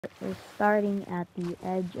We're starting at the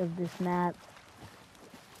edge of this map.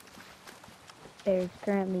 There's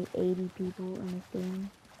currently 80 people in this game.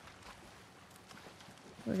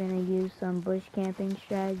 We're gonna use some bush camping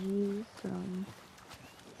strategies, some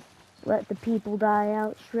let the people die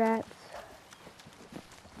out strats.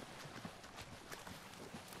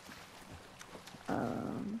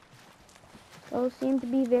 Those seem to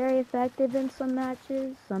be very effective in some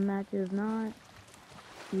matches not.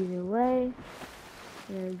 Either way,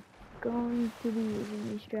 they're going to be using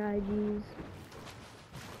these strategies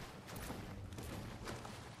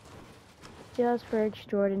just for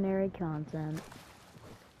extraordinary content.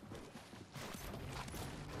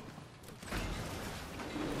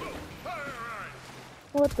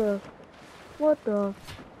 What the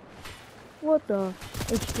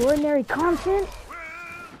extraordinary content?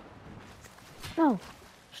 No,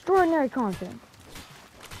 extraordinary content.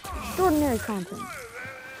 Extraordinary content.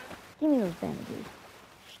 Give me those bandages.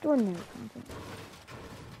 Extraordinary content.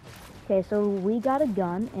 Okay, so we got a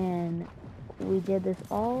gun, and we did this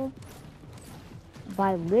all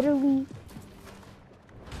by literally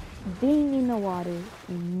being in the water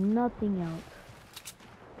and nothing else.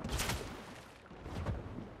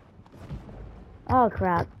 Oh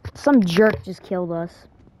crap. Some jerk just killed us.